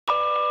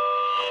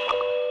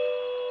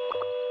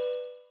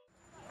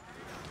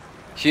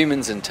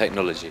Humans and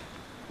technology.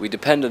 We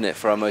depend on it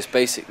for our most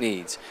basic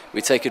needs.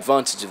 We take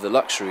advantage of the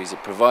luxuries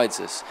it provides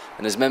us,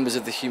 and as members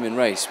of the human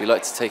race, we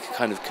like to take a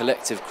kind of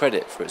collective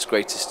credit for its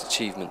greatest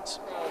achievements.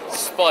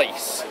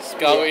 Space. It's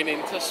going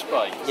into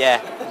space. Yeah,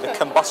 the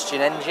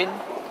combustion engine.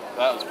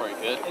 That was pretty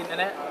good.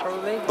 Internet,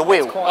 probably. The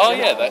wheel. Oh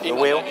yeah, the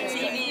wheel.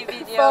 TV,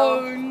 video.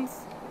 Phones,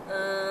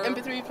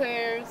 MP3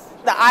 players.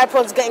 The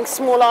iPod's getting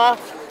smaller.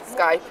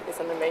 Skype is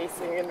an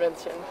amazing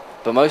invention.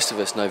 But most of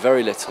us know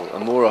very little,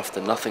 and more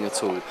often nothing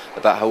at all,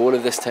 about how all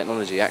of this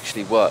technology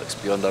actually works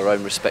beyond our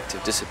own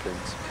respective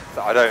disciplines.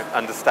 I don't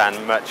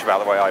understand much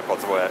about the way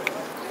iPods work.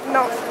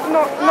 Not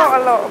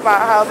a lot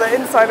about how the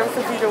inside of a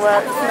computer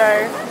works,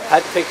 no. How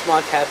to fix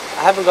my cab.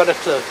 I haven't got a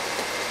clue.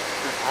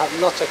 I have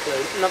not a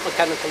clue. Not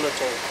mechanical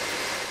at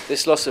all.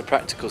 This loss of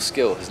practical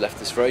skill has left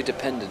us very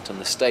dependent on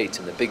the state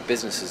and the big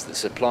businesses that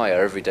supply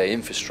our everyday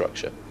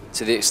infrastructure,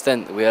 to the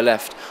extent that we are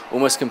left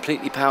almost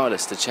completely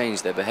powerless to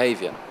change their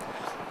behaviour.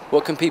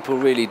 What can people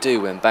really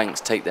do when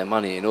banks take their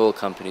money and oil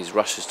companies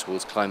rushes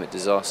towards climate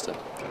disaster?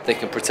 They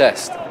can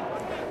protest.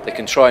 They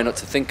can try not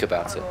to think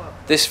about it.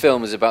 This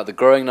film is about the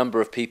growing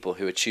number of people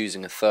who are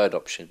choosing a third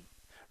option.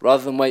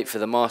 Rather than wait for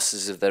the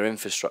masters of their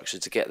infrastructure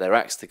to get their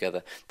acts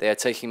together, they are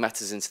taking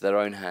matters into their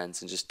own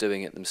hands and just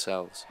doing it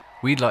themselves.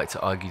 We'd like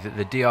to argue that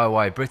the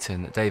DIY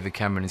Britain that David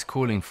Cameron is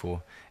calling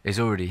for is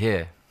already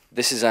here.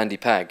 This is Andy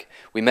Pagg.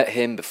 We met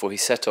him before he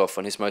set off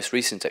on his most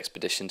recent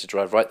expedition to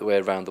drive right the way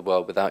around the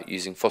world without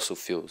using fossil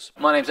fuels.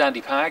 My name's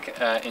Andy Pagg.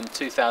 In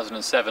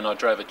 2007 I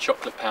drove a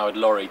chocolate-powered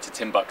lorry to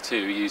Timbuktu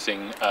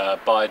using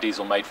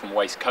biodiesel made from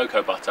waste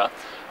cocoa butter.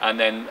 And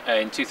then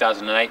in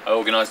 2008 I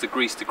organised the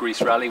Greece to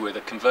Greece rally with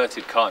a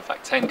converted car, in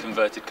fact 10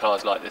 converted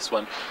cars like this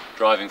one,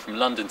 driving from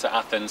London to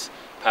Athens,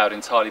 powered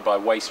entirely by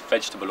waste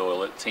vegetable oil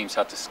that teams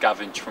had to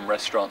scavenge from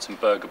restaurants and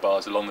burger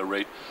bars along the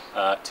route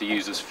to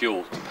use as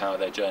fuel to power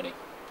their journey.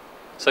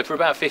 So for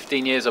about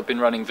 15 years I've been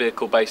running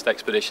vehicle-based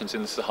expeditions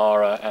in the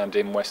Sahara and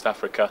in West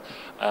Africa,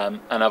 and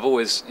I've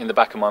always, in the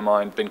back of my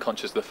mind, been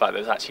conscious of the fact that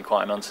it's actually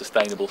quite an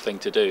unsustainable thing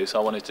to do, so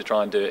I wanted to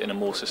try and do it in a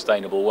more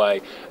sustainable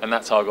way, and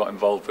that's how I got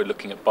involved with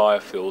looking at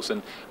biofuels.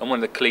 And one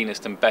of the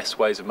cleanest and best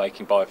ways of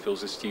making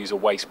biofuels is to use a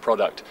waste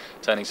product,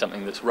 turning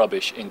something that's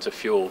rubbish into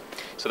fuel.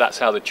 So that's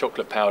how the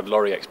chocolate-powered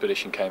lorry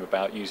expedition came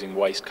about, using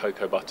waste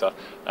cocoa butter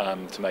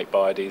to make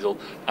biodiesel,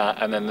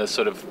 and then the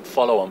sort of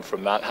follow-on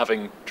from that,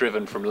 having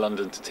driven from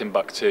London to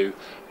Timbuktu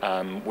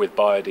with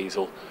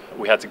biodiesel,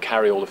 we had to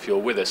carry all the fuel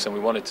with us, and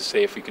we wanted to see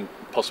if we can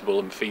possible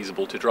and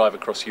feasible to drive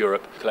across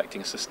Europe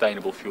collecting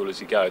sustainable fuel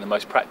as you go. And the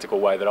most practical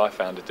way that I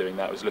found of doing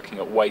that was looking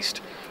at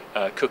waste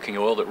cooking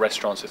oil that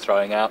restaurants are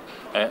throwing out,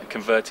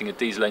 converting a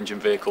diesel engine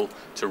vehicle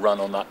to run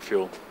on that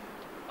fuel.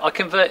 I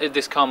converted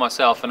this car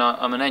myself, and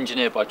I'm an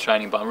engineer by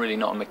training, but I'm really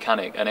not a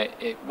mechanic, and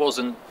it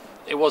wasn't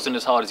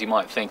as hard as you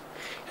might think.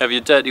 You have your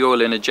dirty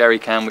oil in a jerry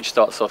can, which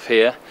starts off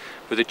here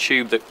with a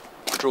tube that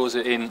draws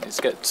it in. It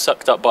gets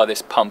sucked up by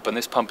this pump, and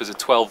this pump is a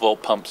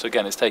 12-volt pump, so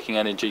again it's taking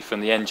energy from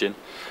the engine,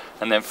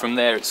 and then from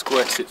there it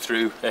squirts it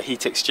through a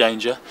heat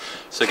exchanger,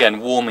 so again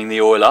warming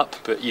the oil up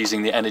but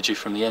using the energy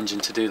from the engine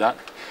to do that,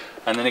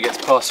 and then it gets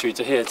passed through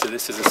to here. So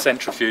this is a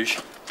centrifuge,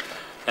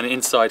 and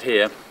inside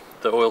here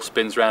the oil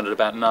spins round at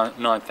about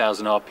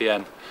 9,000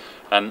 RPM,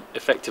 and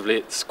effectively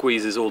it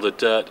squeezes all the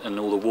dirt and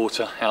all the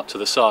water out to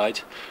the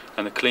side,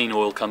 and the clean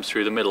oil comes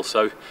through the middle.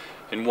 So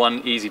in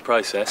one easy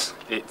process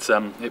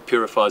it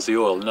purifies the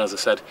oil, and as I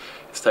said,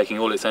 it's taking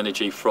all its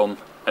energy from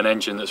an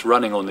engine that's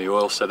running on the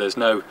oil, so there's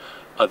no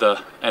other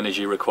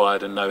energy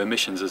required and no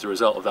emissions as a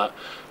result of that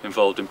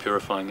involved in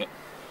purifying it.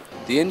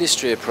 The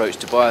industry approach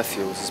to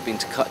biofuels has been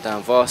to cut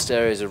down vast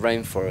areas of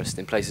rainforest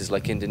in places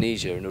like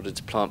Indonesia in order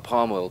to plant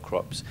palm oil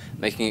crops,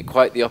 making it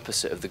quite the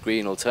opposite of the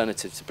green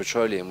alternative to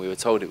petroleum we were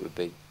told it would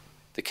be.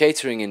 The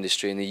catering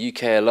industry in the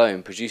UK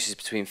alone produces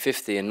between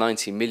 50 and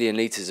 90 million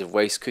litres of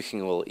waste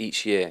cooking oil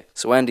each year,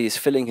 so Andy is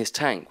filling his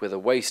tank with a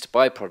waste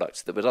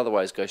byproduct that would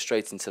otherwise go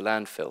straight into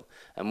landfill,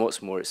 and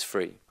what's more, it's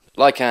free.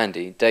 Like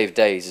Andy, Dave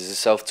Days is a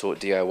self-taught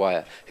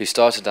DIYer who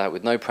started out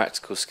with no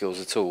practical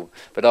skills at all,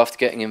 but after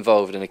getting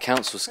involved in a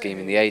council scheme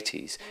in the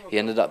 80s, he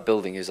ended up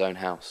building his own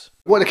house.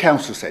 What the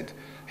council said,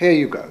 here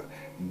you go,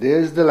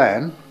 there's the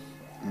land,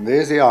 and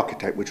there's the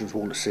architect, which was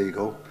Walter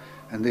Siegel,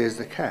 and there's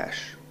the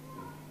cash.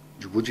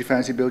 Would you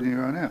fancy building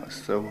your own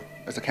house? So,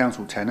 as a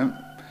council tenant,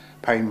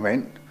 paying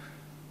rent,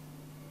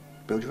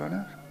 build your own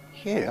house?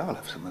 Yeah, I'll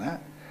have some of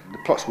that. The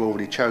plots were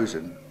already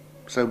chosen,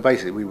 so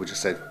basically we would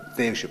just said,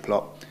 there's your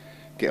plot,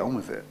 get on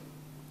with it.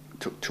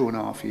 It took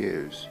 2.5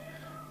 years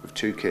with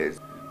 2 kids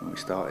when we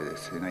started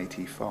this in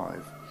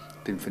 '85.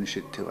 Didn't finish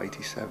it till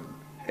 '87.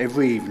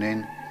 Every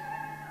evening,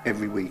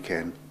 every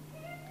weekend,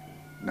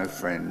 no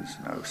friends,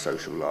 no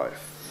social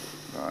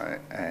life, right?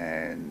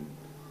 And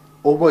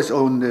always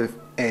on the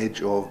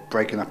edge of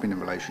breaking up in a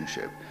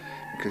relationship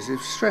because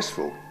it's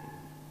stressful.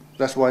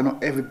 That's why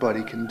not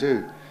everybody can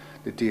do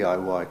the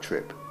DIY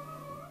trip.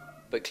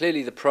 But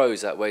clearly the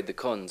pros outweighed the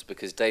cons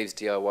because Dave's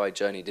DIY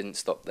journey didn't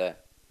stop there.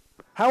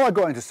 How I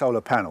got into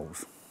solar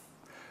panels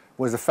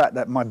was the fact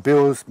that my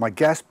bills, my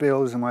gas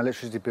bills and my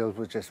electricity bills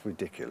were just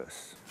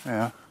ridiculous.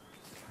 Yeah.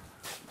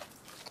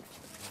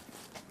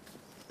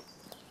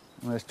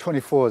 And there's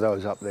 24 of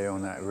those up there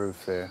on that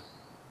roof there,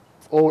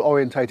 all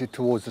orientated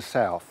towards the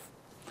south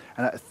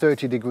and at a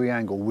 30-degree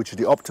angle, which is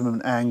the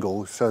optimum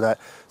angle, so that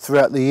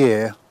throughout the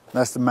year,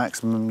 that's the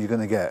maximum you're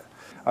going to get.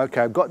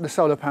 Okay, I've got the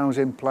solar panels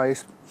in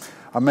place.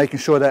 I'm making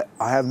sure that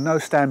I have no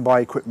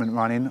standby equipment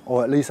running,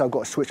 or at least I've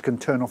got a switch can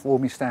turn off all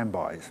my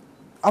standbys.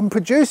 I'm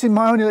producing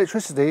my own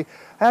electricity.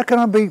 How can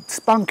I be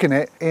spunking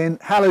it in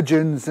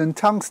halogens and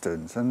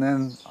tungstens? And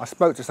then I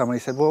spoke to someone,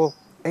 he said, well,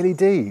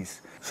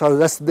 LEDs. So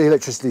that's the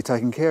electricity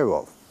taken care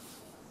of.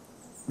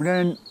 And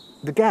then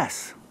the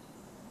gas,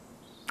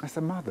 that's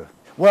the mother.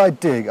 Well,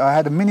 I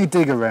had a mini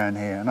dig around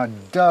here and I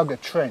dug a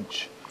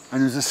trench,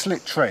 and it was a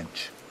slit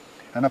trench.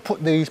 And I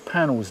put these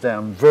panels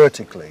down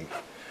vertically.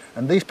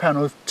 And these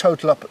panels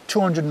total up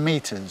 200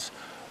 meters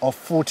of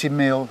 40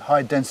 mil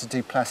high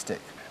density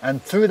plastic.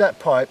 And through that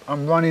pipe,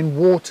 I'm running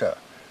water,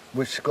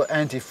 which has got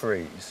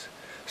antifreeze.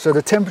 So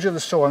the temperature of the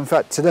soil, in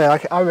fact, today,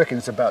 I reckon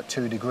it's about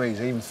 2 degrees,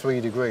 even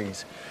 3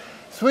 degrees.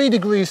 3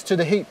 degrees to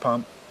the heat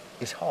pump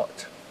is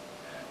hot.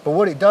 But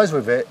what it does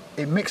with it,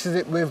 it mixes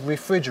it with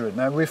refrigerant.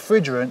 Now,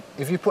 refrigerant,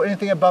 if you put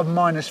anything above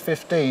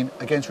 -15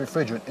 against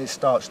refrigerant, it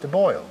starts to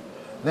boil.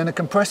 Then the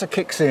compressor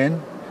kicks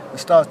in, it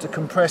starts to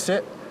compress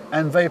it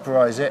and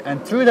vaporize it,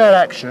 and through that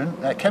action,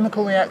 that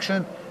chemical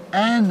reaction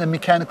and the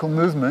mechanical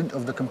movement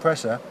of the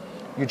compressor,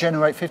 you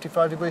generate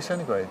 55 degrees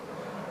centigrade.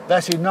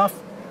 That's enough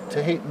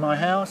to heat my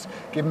house,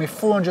 give me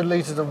 400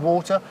 litres of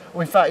water,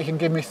 or in fact it can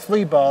give me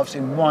 3 baths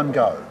in one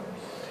go.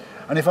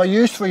 And if I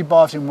use 3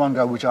 baths in one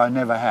go, which I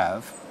never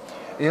have,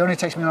 it only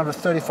takes me another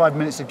 35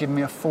 minutes to give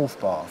me a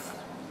 4th bath.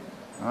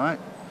 All right?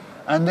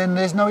 And then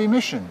there's no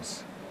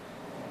emissions.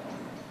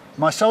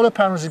 My solar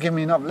panels are giving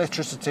me enough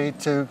electricity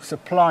to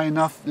supply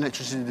enough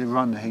electricity to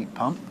run the heat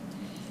pump.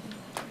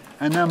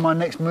 And now my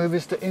next move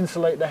is to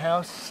insulate the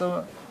house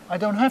so I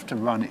don't have to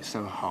run it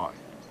so high.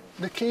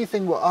 The key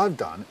thing what I've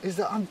done is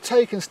that I'm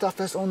taking stuff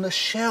that's on the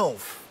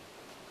shelf.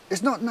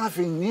 It's not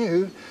nothing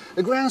new.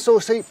 The ground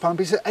source heat pump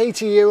is an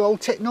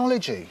 80-year-old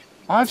technology.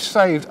 I've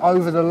saved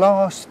over the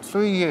last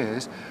 3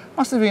 years,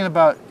 must have been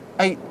about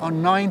 8 or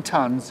 9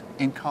 tons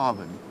in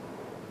carbon.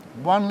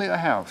 1 litre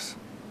house.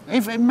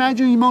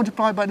 Imagine you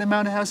multiply by the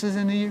amount of houses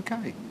in the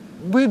UK.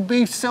 We'd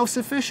be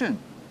self-sufficient.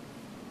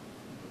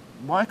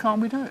 Why can't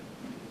we do it?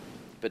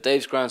 But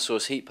Dave's ground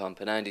source heat pump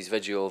and Andy's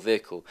veggie oil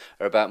vehicle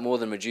are about more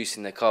than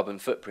reducing their carbon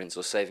footprints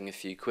or saving a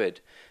few quid.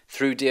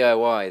 Through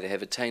DIY, they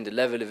have attained a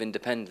level of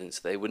independence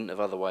they wouldn't have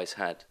otherwise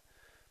had.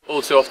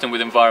 All too often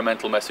with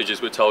environmental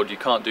messages we're told you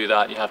can't do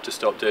that, you have to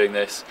stop doing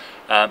this.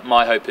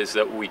 My hope is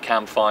that we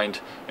can find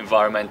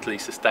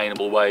environmentally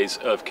sustainable ways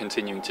of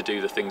continuing to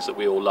do the things that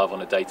we all love on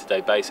a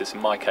day-to-day basis.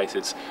 In my case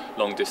it's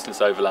long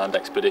distance overland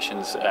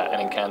expeditions and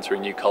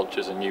encountering new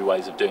cultures and new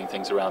ways of doing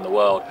things around the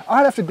world.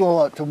 I'd have to go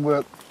out and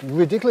work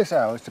ridiculous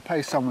hours to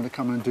pay someone to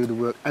come and do the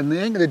work, and they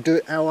ain't going to do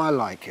it how I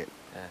like it.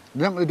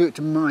 They're not going to do it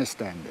to my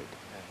standard.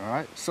 All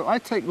right? So I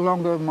take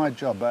longer of my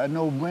job, but I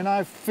know when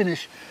I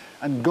finish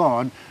and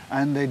gone,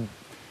 and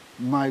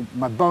my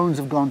bones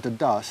have gone to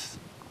dust,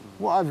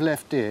 what I've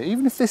left here,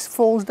 even if this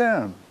falls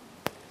down,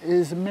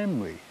 is a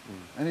memory,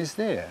 and it's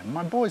there. And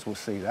my boys will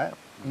see that,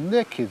 and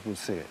their kids will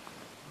see it.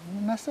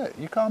 And that's it,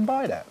 you can't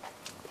buy that.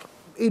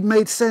 It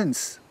made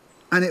sense,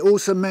 and it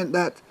also meant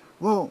that,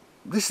 well,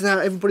 this is how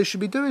everybody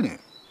should be doing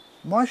it.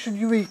 Why should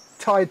you be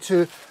tied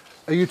to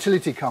a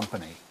utility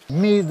company?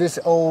 Me, this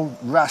old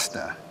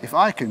rasta, if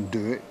I can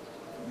do it,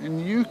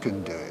 then you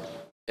can do it.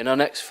 In our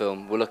next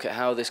film, we'll look at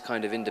how this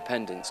kind of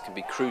independence can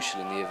be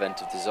crucial in the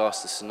event of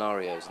disaster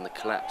scenarios and the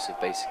collapse of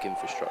basic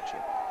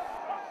infrastructure.